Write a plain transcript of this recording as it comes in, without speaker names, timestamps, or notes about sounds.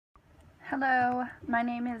Hello, my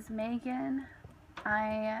name is Megan.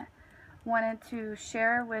 I wanted to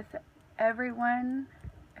share with everyone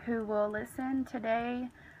who will listen today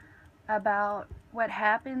about what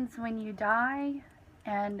happens when you die,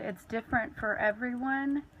 and it's different for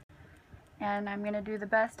everyone. And I'm going to do the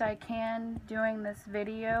best I can doing this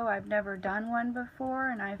video. I've never done one before,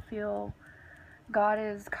 and I feel God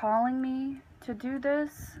is calling me to do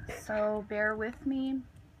this, so bear with me.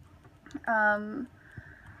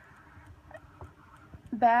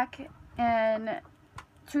 Back in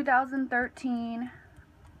 2013,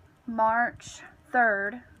 March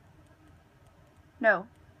 3rd, no,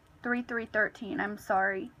 3/3/13, I'm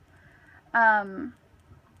sorry, I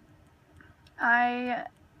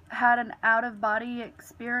had an out-of-body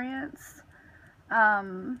experience.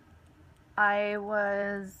 I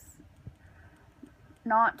was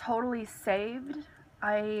not totally saved.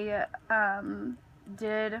 I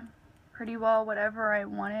did pretty well whatever I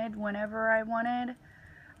wanted, whenever I wanted.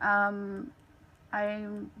 I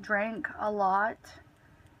drank a lot,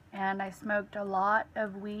 and I smoked a lot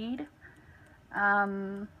of weed.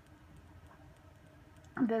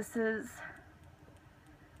 This is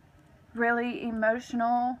really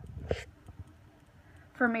emotional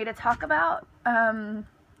for me to talk about.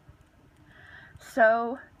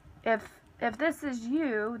 So if this is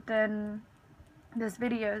you, then this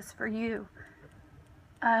video is for you.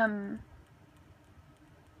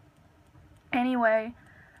 Anyway,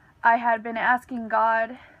 I had been asking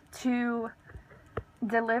God to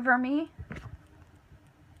deliver me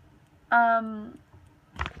from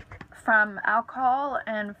alcohol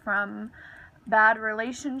and from bad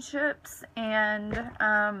relationships, and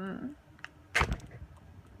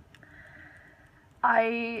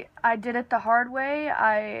I did it the hard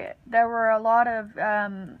way. There were a lot of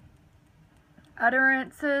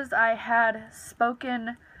utterances I had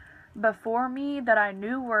spoken before me that I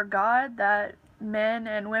knew were God, that men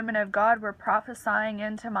and women of God were prophesying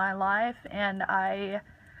into my life, and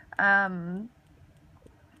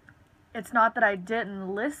it's not that I didn't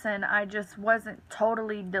listen, I just wasn't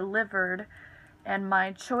totally delivered, and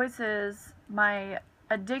my choices, my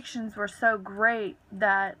addictions were so great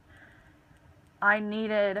that I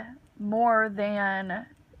needed more than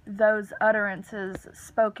those utterances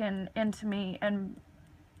spoken into me, and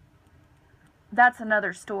that's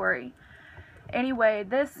another story. Anyway,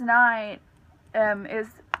 this night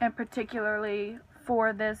is in particularly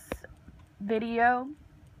for this video.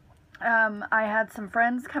 I had some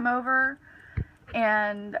friends come over,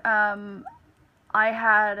 and I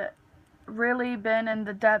had really been in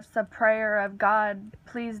the depths of prayer of God,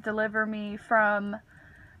 please deliver me from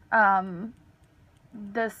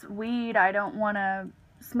this weed. I don't want to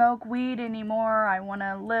smoke weed anymore. I want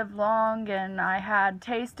to live long. And I had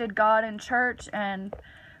tasted God in church and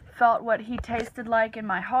felt what he tasted like in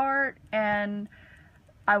my heart, and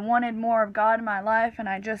I wanted more of God in my life, and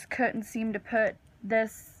I just couldn't seem to put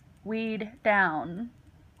this weed down.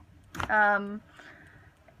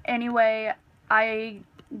 Anyway, I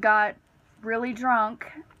got really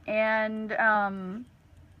drunk, and I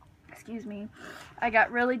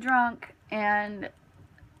got really drunk, and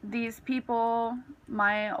these people,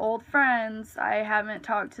 my old friends, I haven't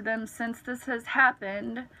talked to them since this has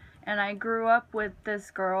happened, and I grew up with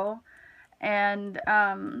this girl, and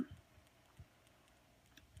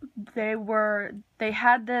they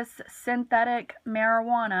had this synthetic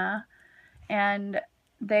marijuana, and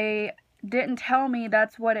they didn't tell me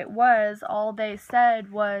that's what it was. All they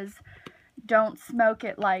said was, don't smoke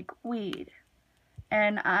it like weed.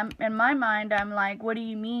 And in my mind, I'm like, what do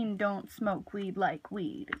you mean don't smoke weed like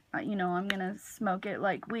weed? I'm gonna smoke it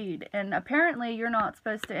like weed. And apparently you're not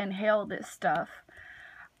supposed to inhale this stuff.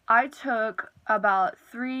 I took about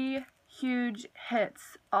 3 huge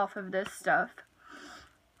hits off of this stuff.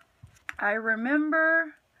 I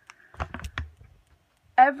remember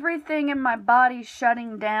everything in my body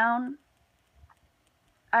shutting down.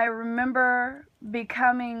 I remember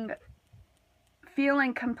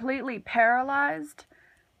feeling completely paralyzed.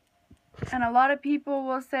 And a lot of people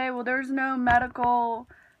will say, well, there's no medical,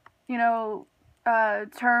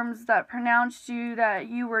 terms that pronounced that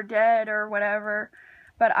you were dead or whatever.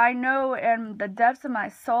 But I know in the depths of my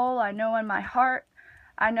soul, I know in my heart,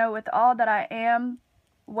 I know with all that I am,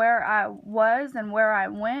 where I was and where I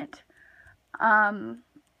went. And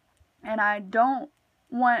I don't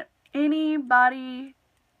want anybody,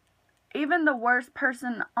 even the worst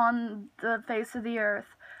person on the face of the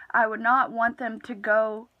earth, I would not want them to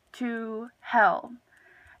go to hell.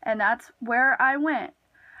 And that's where I went.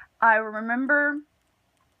 I remember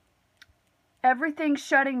everything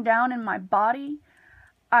shutting down in my body.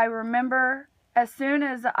 I remember as soon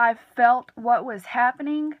as I felt what was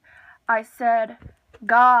happening, I said,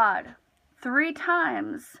 God, 3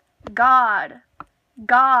 times, God,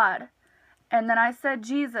 God. And then I said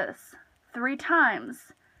Jesus 3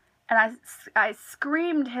 times. And I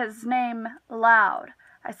screamed his name loud.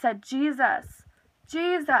 I said, Jesus,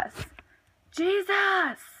 Jesus,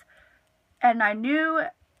 Jesus. And I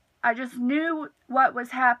just knew what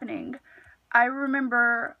was happening. I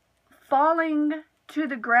remember falling to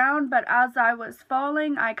the ground, but as I was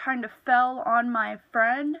falling, I kind of fell on my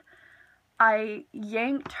friend. I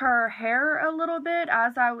yanked her hair a little bit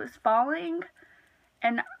as I was falling,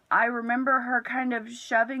 and I remember her kind of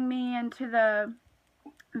shoving me into the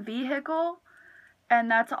vehicle, and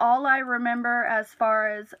that's all I remember as far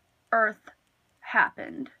as Earth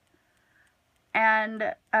happened.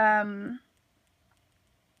 And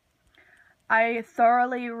I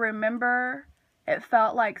thoroughly remember it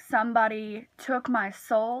felt like somebody took my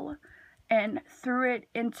soul and threw it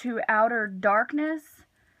into outer darkness.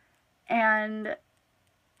 And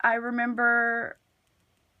I remember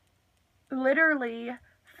literally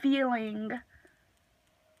feeling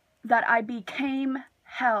that I became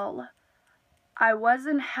hell. I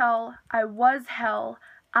wasn't hell, I was hell,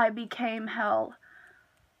 I became hell.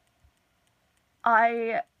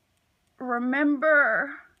 I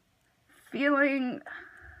remember feeling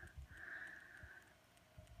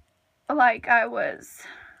like I was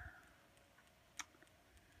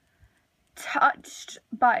touched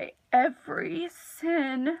by every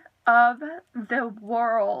sin of the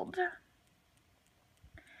world.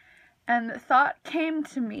 And the thought came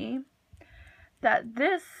to me that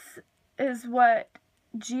this is what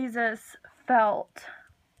Jesus felt.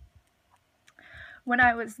 When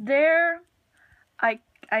I was there,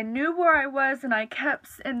 I knew where I was, and I couldn't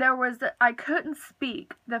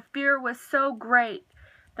speak. The fear was so great.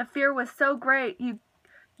 The fear was so great.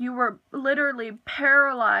 You were literally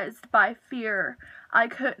paralyzed by fear. I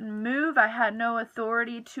couldn't move. I had no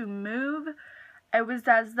authority to move. It was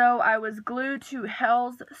as though I was glued to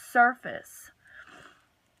hell's surface.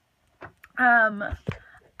 And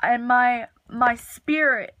my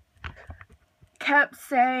spirit kept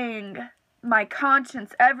saying, my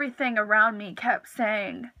conscience, everything around me kept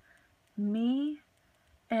saying, me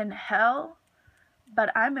in hell?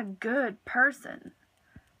 But I'm a good person.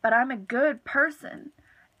 But I'm a good person.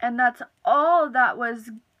 And that's all that was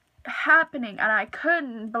happening. And I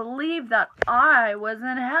couldn't believe that I was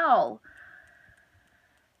in hell.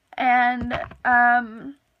 And a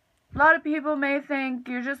lot of people may think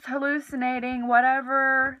you're just hallucinating,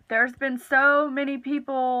 whatever. There's been so many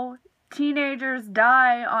people, teenagers,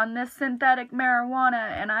 die on this synthetic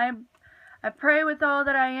marijuana, and I pray with all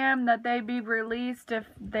that I am that they be released. If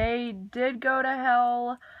they did go to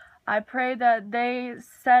hell, I pray that they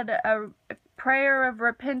said a prayer of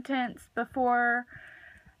repentance before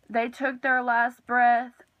they took their last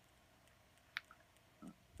breath.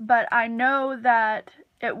 But I know that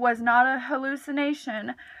it was not a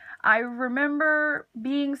hallucination. I remember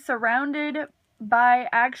being surrounded by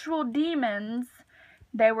actual demons.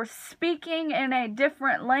 They were speaking in a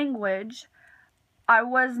different language. I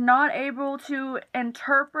was not able to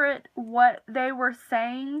interpret what they were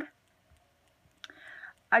saying.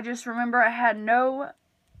 I just remember I had no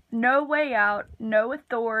way out, no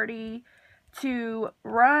authority to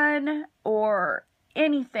run or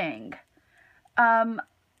anything.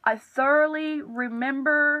 I thoroughly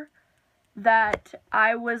remember that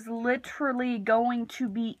I was literally going to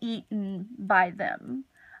be eaten by them.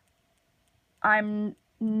 I'm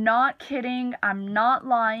not kidding. I'm not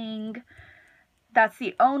lying. That's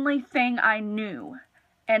the only thing I knew.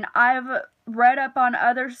 And I've read up on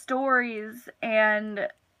other stories and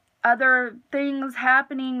other things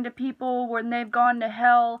happening to people when they've gone to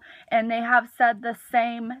hell, and they have said the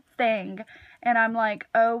same thing. And I'm like,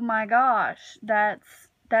 oh my gosh, that's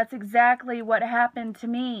exactly what happened to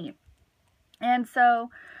me. And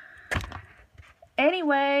so,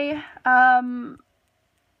 anyway,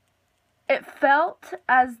 it felt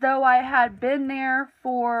as though I had been there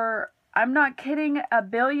for, I'm not kidding, 1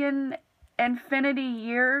 billion infinity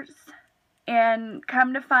years. And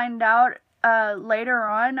come to find out, later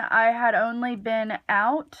on, I had only been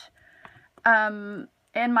out in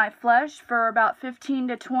my flesh for about 15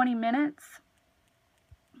 to 20 minutes.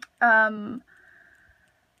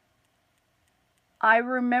 I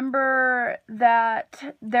remember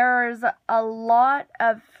that there's a lot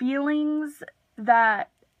of feelings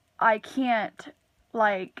that I can't,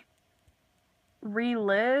 like,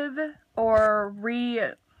 relive or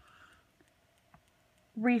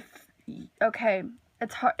okay,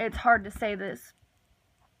 it's hard to say this.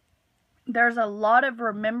 There's a lot of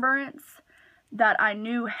remembrance that I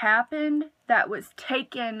knew happened that was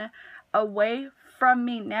taken away from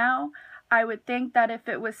me now, I would think that if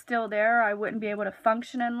it was still there, I wouldn't be able to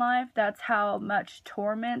function in life. That's how much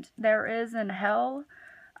torment there is in hell.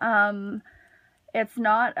 It's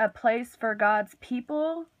not a place for God's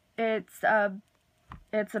people. It's a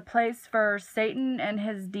place for Satan and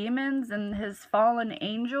his demons and his fallen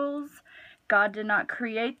angels. God did not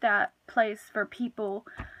create that place for people.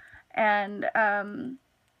 And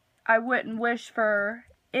I wouldn't wish for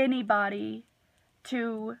anybody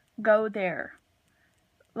to go there.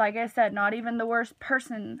 Like I said, not even the worst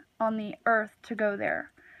person on the earth to go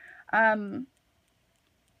there. I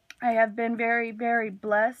have been very, very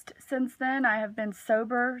blessed since then. I have been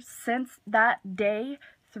sober since that day,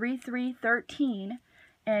 3/3/13,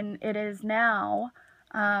 and it is now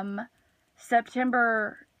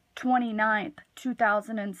September 29th,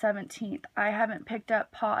 2017. I haven't picked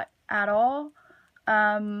up pot at all.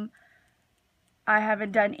 I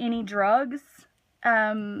haven't done any drugs.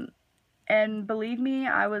 And believe me,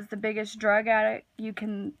 I was the biggest drug addict you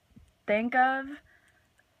can think of.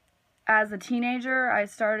 As a teenager, I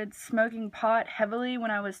started smoking pot heavily when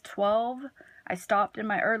I was 12. I stopped in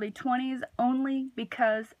my early 20s only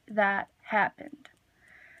because that happened.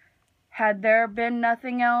 Had there been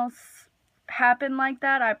nothing else happen like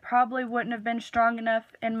that, I probably wouldn't have been strong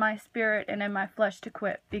enough in my spirit and in my flesh to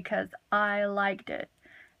quit, because I liked it.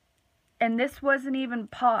 And this wasn't even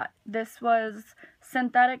pot. This was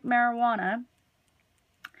synthetic marijuana.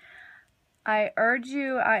 I urge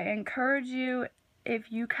you, I encourage you,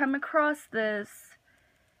 if you come across this,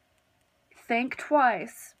 think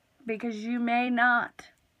twice, because you may not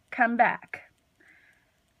come back.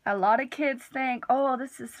 A lot of kids think, oh,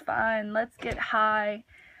 this is fun, let's get high.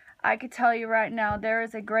 I could tell you right now, there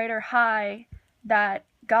is a greater high that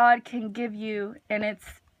God can give you, and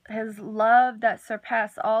it's His love that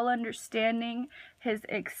surpasses all understanding, His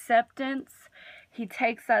acceptance. He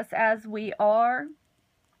takes us as we are.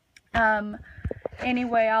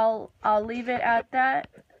 Anyway, I'll leave it at that.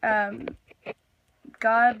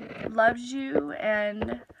 God loves you,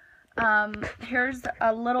 and here's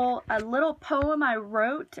a little poem I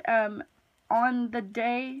wrote on the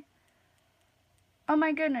day. Oh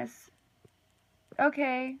my goodness.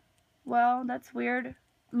 Okay, well, that's weird.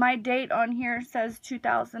 My date on here says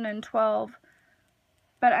 2012,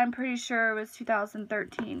 but I'm pretty sure it was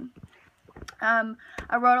 2013. I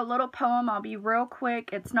wrote a little poem. I'll be real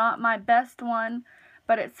quick. It's not my best one,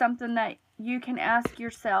 but it's something that you can ask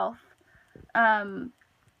yourself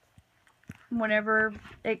whenever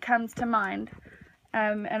it comes to mind.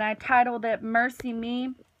 And I titled it Mercy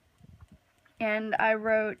Me, and I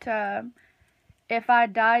wrote, if I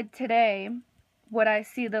died today, would I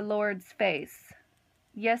see the Lord's face?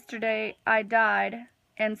 Yesterday I died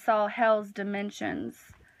and saw hell's dimensions,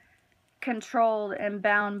 controlled and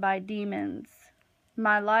bound by demons.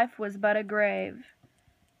 My life was but a grave.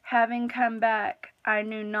 Having come back, I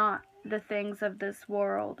knew not the things of this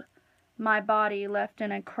world. My body left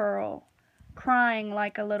in a curl, crying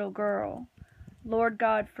like a little girl. Lord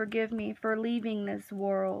God, forgive me for leaving this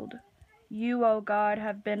world. You, O God,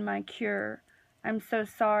 have been my cure. I'm so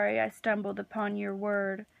sorry I stumbled upon your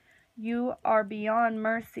word. You are beyond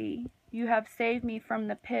mercy. You have saved me from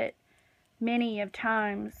the pit many of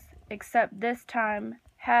times, except this time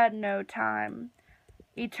had no time.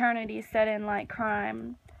 Eternity set in like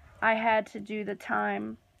crime. I had to do the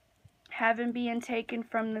time. Having been taken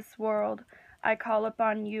from this world, I call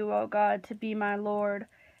upon you, O God, to be my Lord.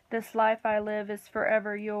 This life I live is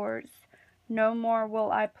forever yours. No more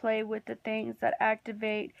will I play with the things that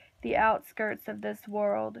activate the outskirts of this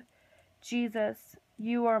world. Jesus,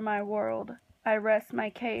 you are my world. I rest my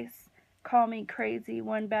case. Call me crazy.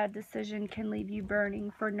 One bad decision can leave you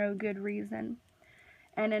burning for no good reason.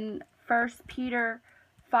 And in 1 Peter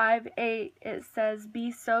 5:8 it says,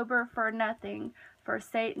 be sober for nothing, for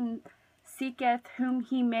Satan seeketh whom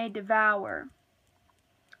he may devour.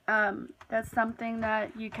 That's something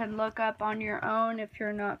that you can look up on your own if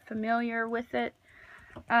you're not familiar with it.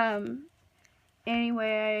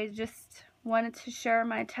 Anyway, I just wanted to share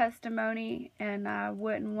my testimony, and I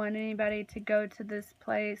wouldn't want anybody to go to this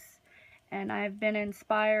place, and I've been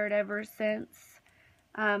inspired ever since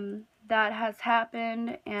that has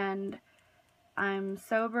happened, and I'm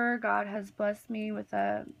sober. God has blessed me with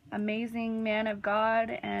an amazing man of God,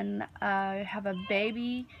 and I have a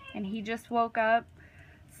baby, and he just woke up.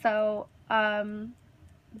 So,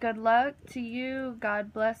 good luck to you.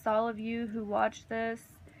 God bless all of you who watch this.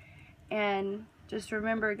 And just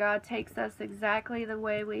remember, God takes us exactly the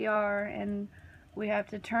way we are, and we have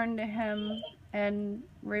to turn to Him and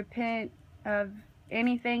repent of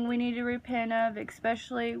anything we need to repent of,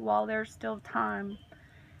 especially while there's still time.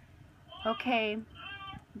 Okay,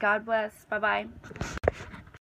 God bless. Bye-bye.